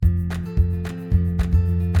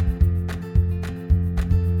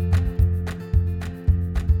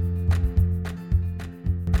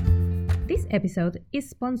episode is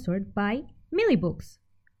sponsored by Millie Books.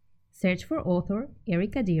 Search for author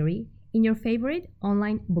Erica Deary in your favorite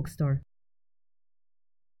online bookstore.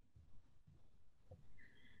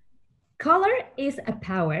 Color is a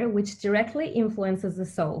power which directly influences the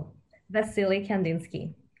soul. Vasily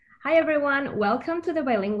Kandinsky. Hi everyone, welcome to the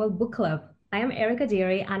Bilingual Book Club. I am Erica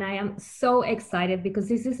Deary and I am so excited because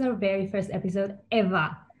this is our very first episode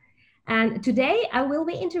ever. And today I will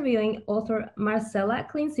be interviewing author Marcela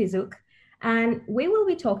Klinsrisuk, and we will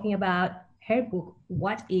be talking about her book,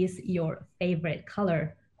 What is Your Favorite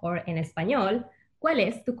Color? Or en español, ¿Cuál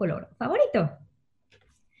es tu color favorito?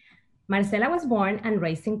 Marcela was born and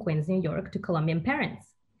raised in Queens, New York to Colombian parents.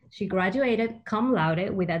 She graduated cum laude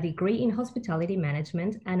with a degree in hospitality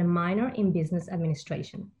management and a minor in business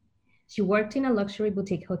administration. She worked in a luxury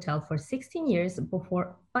boutique hotel for 16 years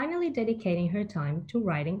before finally dedicating her time to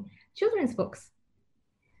writing children's books.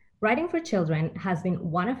 Writing for children has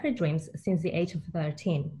been one of her dreams since the age of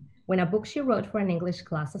 13, when a book she wrote for an English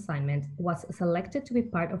class assignment was selected to be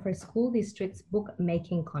part of her school district's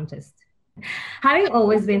book-making contest. Having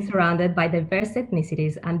always been surrounded by diverse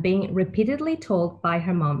ethnicities and being repeatedly told by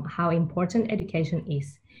her mom how important education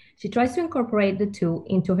is, she tries to incorporate the two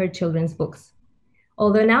into her children's books.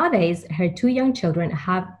 Although nowadays her two young children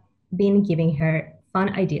have been giving her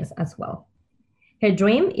fun ideas as well. Her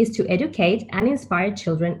dream is to educate and inspire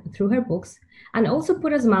children through her books and also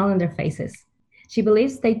put a smile on their faces. She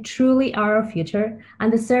believes they truly are our future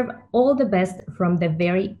and deserve all the best from the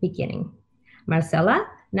very beginning. Marcela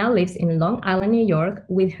now lives in Long Island, New York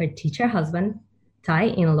with her teacher husband, Thai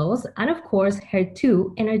in-laws, and of course, her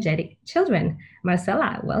two energetic children.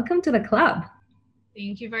 Marcela, welcome to the club.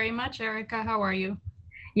 Thank you very much, Erica. How are you?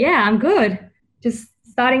 Yeah, I'm good. Just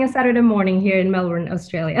starting a Saturday morning here in Melbourne,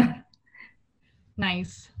 Australia.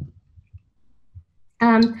 Nice.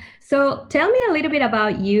 So tell me a little bit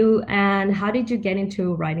about you and how did you get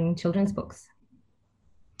into writing children's books?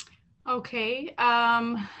 Okay.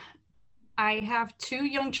 I have two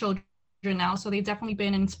young children now, so they've definitely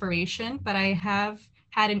been an inspiration, but I have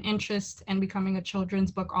had an interest in becoming a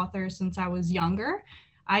children's book author since I was younger.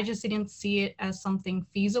 I just didn't see it as something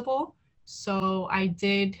feasible. So I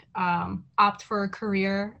did opt for a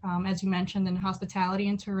career, as you mentioned, in hospitality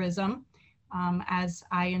and tourism. As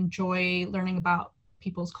I enjoy learning about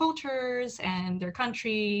people's cultures and their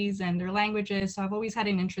countries and their languages. So I've always had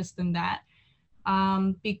an interest in that.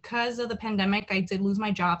 Because of the pandemic, I did lose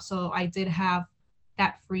my job. So I did have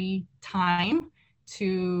that free time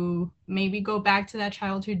to maybe go back to that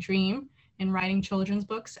childhood dream in writing children's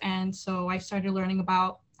books. And so I started learning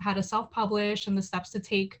about how to self-publish and the steps to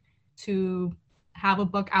take to have a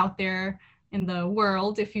book out there in the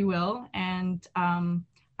world, if you will. And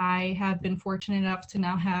I have been fortunate enough to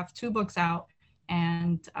now have two books out,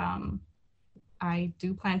 and I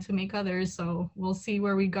do plan to make others, so we'll see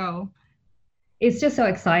where we go. It's just so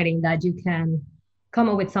exciting that you can come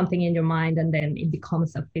up with something in your mind and then it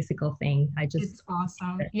becomes a physical thing. It's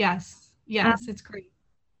awesome. Yes, it's great.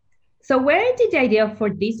 So where did the idea for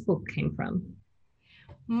this book came from?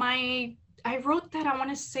 I wrote that, I want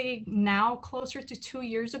to say now closer to 2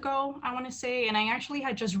 years ago, I want to say, and I actually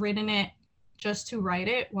had just written it just to write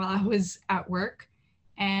it while I was at work.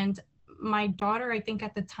 And my daughter, I think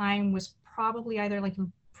at the time was probably either like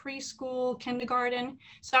in preschool, kindergarten.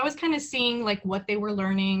 So I was kind of seeing like what they were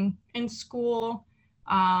learning in school.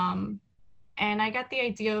 And I got the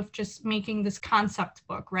idea of just making this concept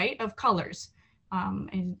book, right, of colors.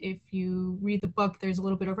 And if you read the book, there's a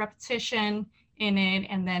little bit of repetition in it.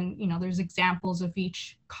 And then, there's examples of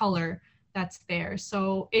each color that's there.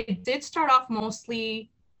 So it did start off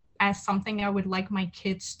mostly as something I would like my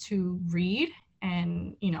kids to read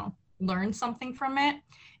and, learn something from it.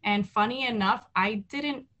 And funny enough, I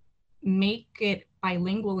didn't make it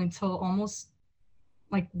bilingual until almost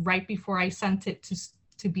like right before I sent it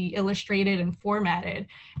to be illustrated and formatted.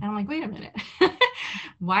 And I'm like, wait a minute,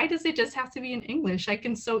 why does it just have to be in English? I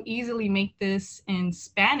can so easily make this in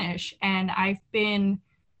Spanish. And I've been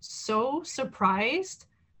so surprised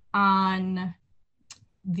on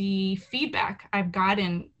the feedback I've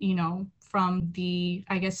gotten, from the,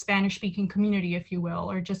 I guess, Spanish speaking community, if you will,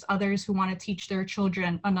 or just others who want to teach their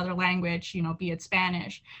children another language, be it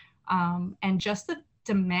Spanish. And just the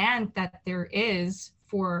demand that there is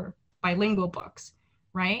for bilingual books,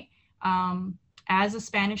 right? As a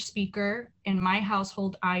Spanish speaker in my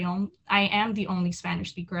household, I am the only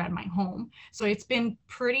Spanish speaker at my home. So it's been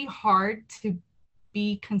pretty hard to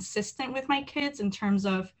be consistent with my kids in terms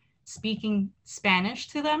of speaking Spanish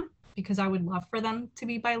to them, because I would love for them to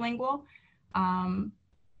be bilingual.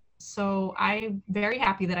 So I'm very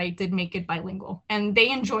happy that I did make it bilingual, and they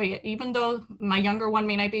enjoy it. Even though my younger one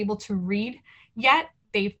may not be able to read yet,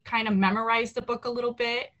 they've kind of memorized the book a little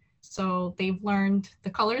bit. So they've learned the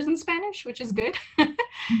colors in Spanish, which is good,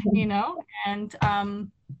 you know, and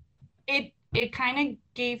it kind of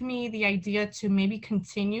gave me the idea to maybe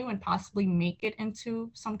continue and possibly make it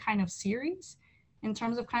into some kind of series in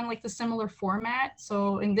terms of kind of like the similar format.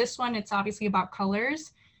 So in this one, it's obviously about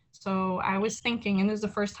colors. So I was thinking, and this is the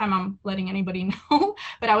first time I'm letting anybody know,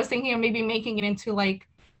 but I was thinking of maybe making it into like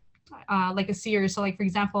a series. So like, for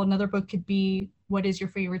example, another book could be, what is your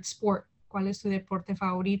favorite sport? ¿Cuál es tu deporte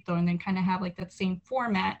favorito? And then kind of have like that same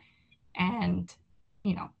format and,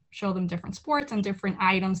 you know, show them different sports and different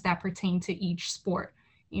items that pertain to each sport.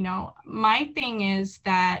 You know, my thing is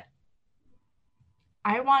that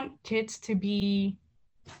I want kids to be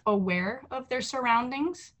aware of their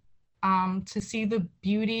surroundings, to see the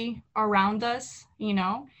beauty around us, you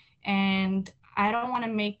know, and I don't want to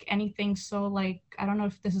make anything so like, I don't know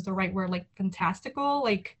if this is the right word, like fantastical,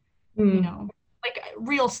 like, you know, like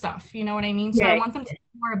real stuff, you know what I mean? So I want them to be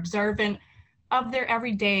more observant of their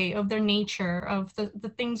everyday, of their nature, of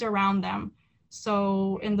the things around them.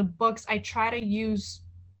 So in the books, I try to use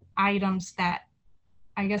items that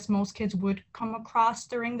I guess most kids would come across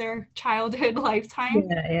during their childhood lifetime.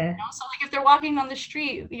 Yeah. You know? So like if they're walking on the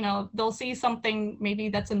street, you know, they'll see something maybe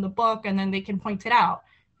that's in the book and then they can point it out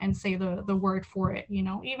and say the word for it, you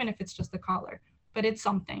know, even if it's just a color, but it's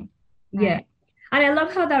something. Right? Yeah. And I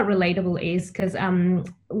love how that relatable is, because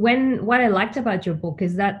what I liked about your book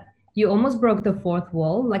is that you almost broke the fourth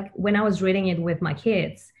wall. Like when I was reading it with my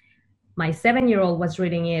kids, my 7-year-old was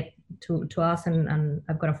reading it to us, and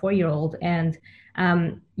I've got a 4-year-old, and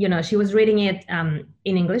you know, she was reading it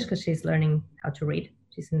in English because she's learning how to read.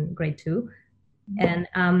 She's in grade 2, and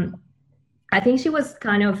I think she was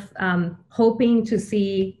kind of hoping to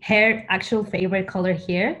see her actual favorite color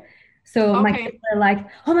here. So my kids were like,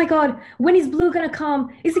 "Oh my God, when is blue gonna come?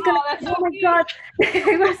 Is it gonna? Oh my God!"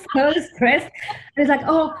 They were so stressed. And it's like,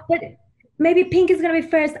 "Oh, but maybe pink is gonna be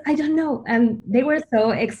first. I don't know." And they were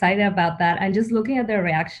so excited about that. And just looking at their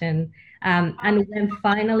reaction, and when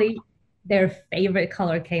finally their favorite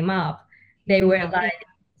color came up, they were like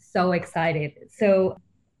so excited. So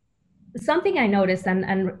something I noticed,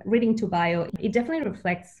 and reading to bio, it definitely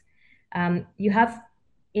reflects. You have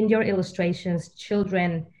in your illustrations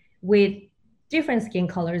children with different skin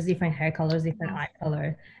colors, different hair colors, different eye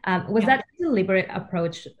color. Was that a deliberate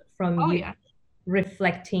approach from you,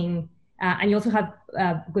 reflecting? And you also have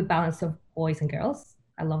a good balance of boys and girls.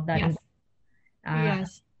 I love that.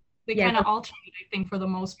 Yes. They kind of alternate, I think, for the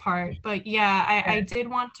most part. But yeah, I did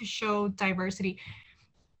want to show diversity.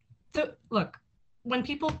 Look, when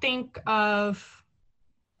people think of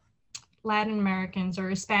Latin Americans or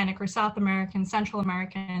Hispanic or South Americans, Central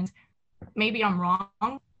Americans, maybe I'm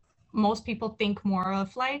wrong. Most people think more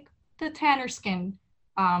of like the tanner skin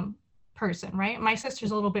person, right? My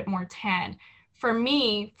sister's a little bit more tan. For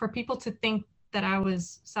me, for people to think that I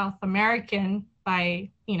was South American by,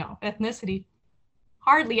 you know, ethnicity,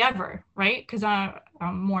 hardly ever, right? Because I'm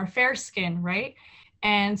more fair skinned, right?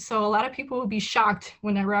 And so a lot of people would be shocked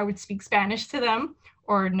whenever I would speak Spanish to them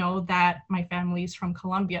or know that my family is from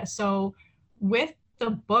Colombia. So with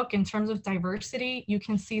the book, in terms of diversity, you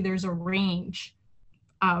can see there's a range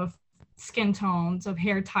of skin tones, of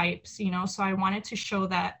hair types, you know, so I wanted to show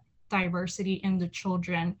that diversity in the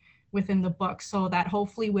children within the book, so that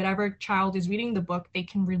hopefully whatever child is reading the book, they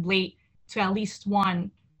can relate to at least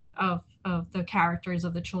one of the characters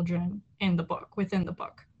of the children in the book, within the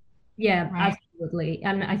book. Yeah, right? Absolutely.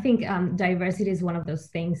 And I think diversity is one of those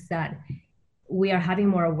things that we are having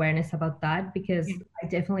more awareness about, that because I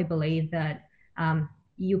definitely believe that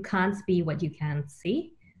you can't be what you can't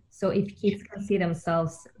see. So if kids can see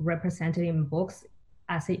themselves represented in books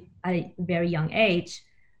at a very young age,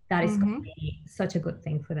 that is going to be such a good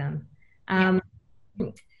thing for them. Are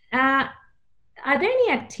there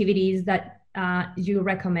any activities that you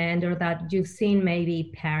recommend, or that you've seen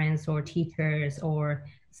maybe parents or teachers or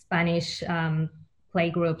Spanish play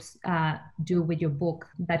groups do with your book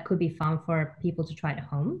that could be fun for people to try at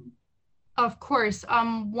home? Of course.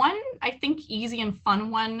 One, I think, easy and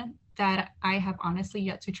fun one that I have honestly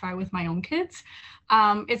yet to try with my own kids.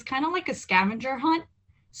 It's kind of like a scavenger hunt.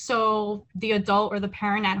 So the adult or the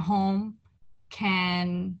parent at home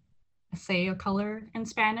can say a color in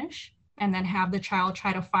Spanish and then have the child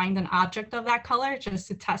try to find an object of that color just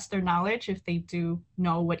to test their knowledge if they do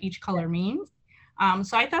know what each color means.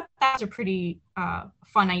 So I thought that was a pretty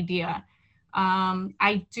fun idea.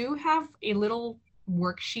 I do have a little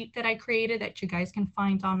worksheet that I created that you guys can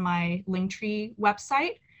find on my Linktree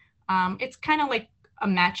website. It's kind of like a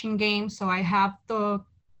matching game. So I have the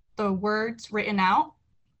words written out,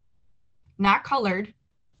 not colored,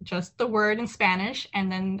 just the word in Spanish,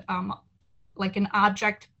 and then like an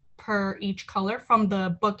object per each color from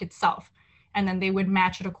the book itself. And then they would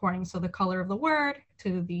match it according. So the color of the word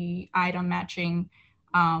to the item matching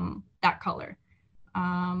that color.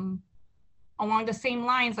 Along the same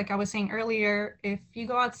lines, like I was saying earlier, if you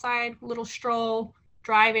go outside, little stroll,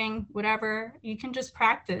 driving, whatever, you can just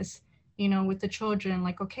practice, with the children,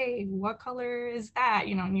 like, okay, what color is that?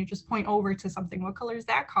 And you just point over to something. What color is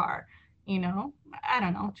that car? I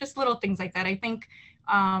don't know, just little things like that. I think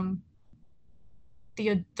the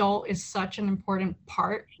adult is such an important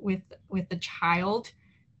part with the child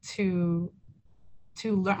to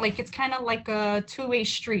learn. Like, it's kind of like a two-way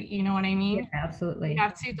street, you know what I mean? Yeah, absolutely. You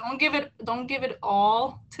have to don't give it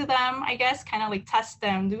all to them, I guess. Kind of like test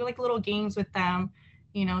them, do like little games with them,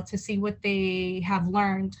 to see what they have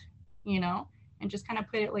learned, and just kind of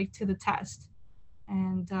put it like to the test.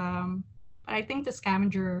 And but I think the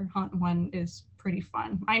scavenger hunt one is pretty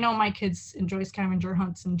fun. I know my kids enjoy scavenger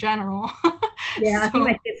hunts in general. Yeah, I think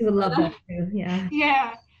my kids would love that too. Yeah.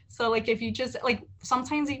 Yeah. So like, if you just like,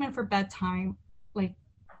 sometimes even for bedtime, like,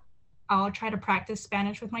 I'll try to practice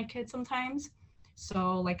Spanish with my kids sometimes.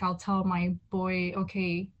 So like, I'll tell my boy,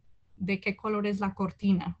 okay, ¿de qué color es la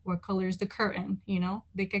cortina? What color is the curtain?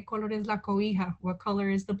 ¿De qué color es la cobija? What color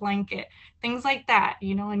is the blanket? Things like that,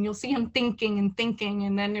 and you'll see him thinking.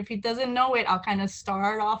 And then if he doesn't know it, I'll kind of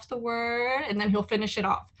start off the word and then he'll finish it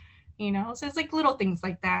off, So it's like little things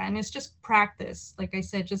like that. And it's just practice. Like I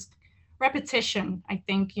said, just repetition, I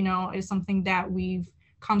think, is something that we've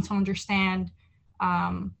come to understand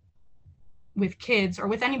with kids or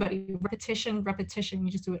with anybody. Repetition,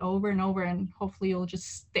 you just do it over and over, and hopefully it'll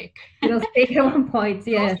just stick. It'll stick at one point.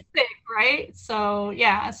 Yeah. Stick, right? So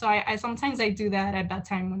yeah, so I sometimes I do that at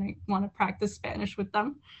bedtime when I want to practice Spanish with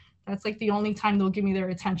them. That's like the only time they'll give me their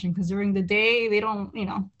attention, because during the day they don't,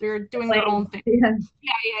 they're doing their own thing.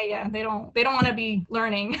 Yeah. They don't want to be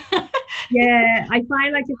learning. Yeah, I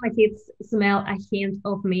find like if my kids smell a hint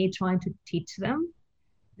of me trying to teach them,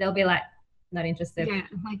 they'll be like, not interested. Yeah,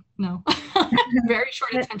 like, no. Very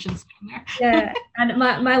short attention span there. Yeah, and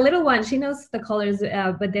my little one, she knows the colors,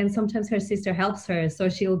 but then sometimes her sister helps her, so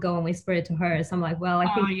she'll go and whisper it to her. So I'm like, well,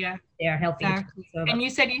 I think they are helping. Exactly. So and you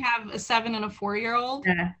said you have a 7 and a 4-year-old?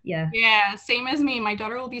 Yeah. Yeah, same as me. My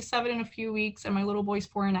daughter will be 7 in a few weeks, and my little boy's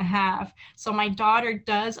 4.5. So my daughter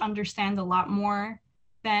does understand a lot more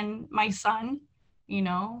than my son.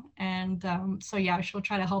 And so yeah, she'll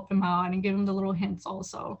try to help him out and give him the little hints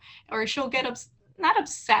also, or she'll get not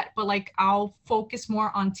upset, but like, I'll focus more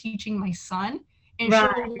on teaching my son, and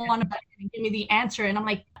she'll want to give me the answer, and I'm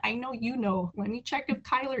like, I know let me check if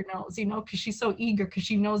Kyler knows, because she's so eager, because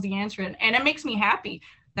she knows the answer, and it makes me happy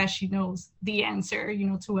that she knows the answer,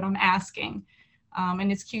 to what I'm asking,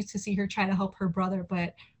 and it's cute to see her try to help her brother.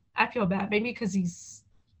 But I feel bad, maybe because he's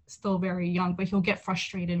still very young, but he'll get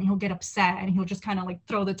frustrated and he'll get upset, and he'll just kind of like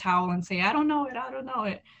throw the towel and say, I don't know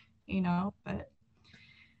it, but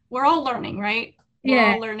we're all learning, right?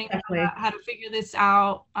 We're all learning how to figure this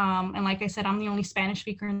out. And like I said, I'm the only Spanish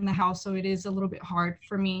speaker in the house, so it is a little bit hard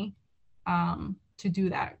for me to do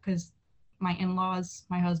that, because my in-laws,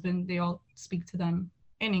 my husband, they all speak to them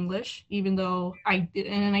in English, even though in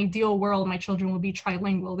an ideal world, my children would be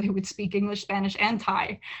trilingual. They would speak English, Spanish, and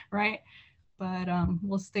Thai, right? But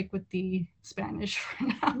we'll stick with the Spanish for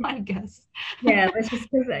now, I guess. Yeah,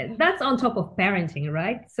 that's on top of parenting,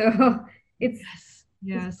 right? So it's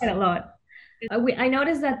quite a lot. I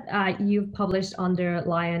noticed that you've published under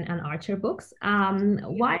Lion and Archer Books.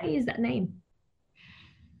 Why is that name?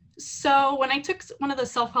 So when I took one of the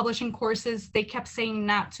self-publishing courses, they kept saying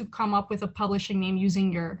not to come up with a publishing name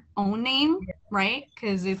using your own name, right?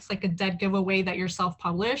 Because it's like a dead giveaway that you're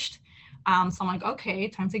self-published. So I'm like, okay,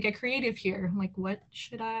 time to get creative here. I'm like, what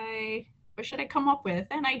should I come up with?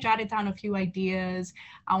 And I jotted down a few ideas.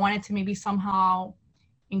 I wanted to maybe somehow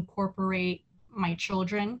incorporate my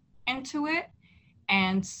children into it.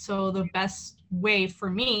 And so the best way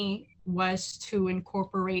for me was to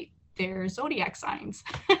incorporate their zodiac signs.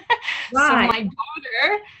 Right. So my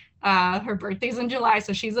daughter, her birthday's in July,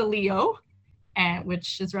 so she's a Leo, and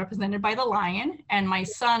which is represented by the lion. And my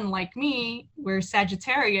son, like me, we're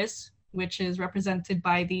Sagittarius, which is represented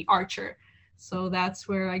by the archer. So that's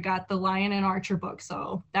where I got the Lion and Archer book.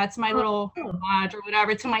 So that's my little homage or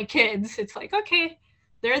whatever to my kids. It's like, okay,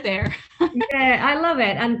 they're there. Yeah, I love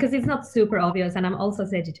it. And because it's not super obvious, and I'm also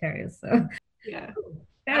Sagittarius. So yeah.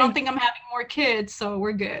 I don't think I'm having more kids, so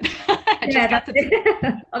we're good.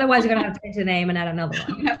 Otherwise, you're going to have to change the name and add another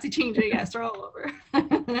one. You have to change it, yes, they're all over.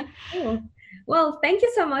 Cool. Well, thank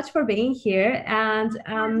you so much for being here. And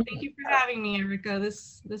Thank you for having me, Erica.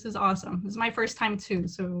 This is awesome. This is my first time too,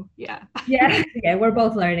 so yeah. yeah, yeah, we're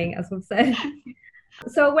both learning, as we've said.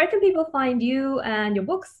 So where can people find you and your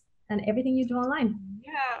books and everything you do online?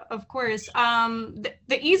 Yeah, of course.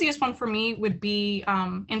 The easiest one for me would be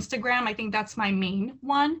Instagram. I think that's my main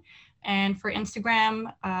one. And for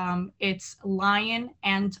Instagram, it's Lion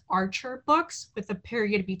and Archer Books with a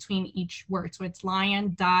period between each word. So it's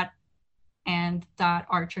lion dot and dot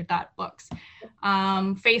archer dot books.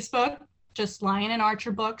 Facebook, just Lion and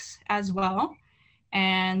Archer Books as well.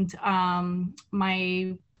 And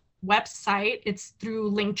my website, it's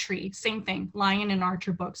through Linktree, same thing, Lion and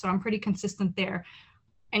Archer Books. So I'm pretty consistent there.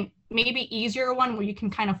 And maybe easier one where you can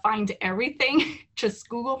kind of find everything, just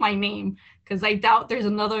Google my name, because I doubt there's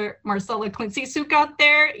another Marcela Klinsrisuk out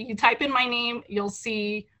there. You type in my name, you'll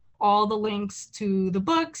see all the links to the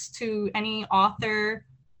books, to any author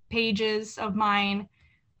pages of mine.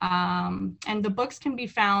 And the books can be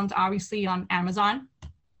found obviously on Amazon.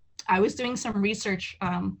 I was doing some research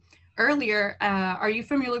earlier. Are you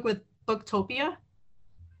familiar with Booktopia?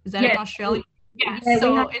 Is that in Australia? Yeah,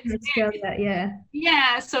 so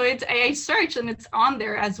so it's I searched and it's on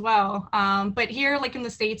there as well. But here, like in the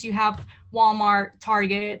States, you have Walmart,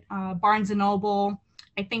 Target, Barnes and Noble,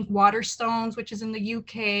 I think Waterstones, which is in the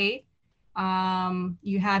UK.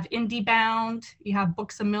 You have IndieBound, you have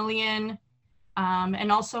Books A Million, and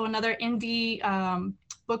also another indie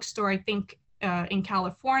bookstore, I think in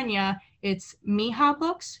California, it's Mija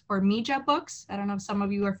Books or Mija Books. I don't know if some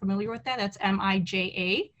of you are familiar with that. That's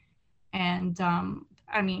Mija. And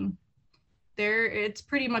I mean, it's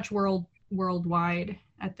pretty much worldwide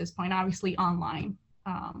at this point, obviously online,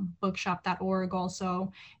 bookshop.org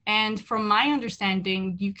also. And from my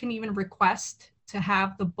understanding, you can even request to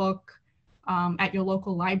have the book at your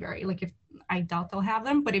local library. Like I doubt they'll have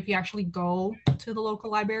them, but if you actually go to the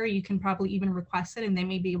local library, you can probably even request it and they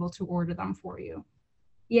may be able to order them for you.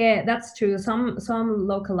 Yeah, that's true. Some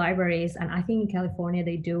local libraries, and I think in California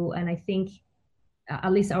they do, and I think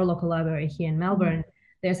at least our local library here in Melbourne,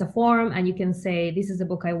 there's a form and you can say, this is the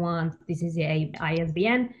book I want, this is the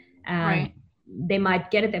ISBN, and right. They might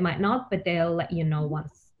get it, they might not, but they'll let you know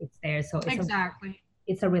once it's there. So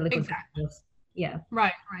it's a really good process. Yeah.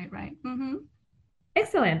 Right. Mm-hmm.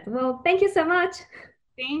 Excellent. Well, thank you so much.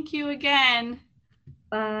 Thank you again.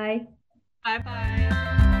 Bye. Bye-bye.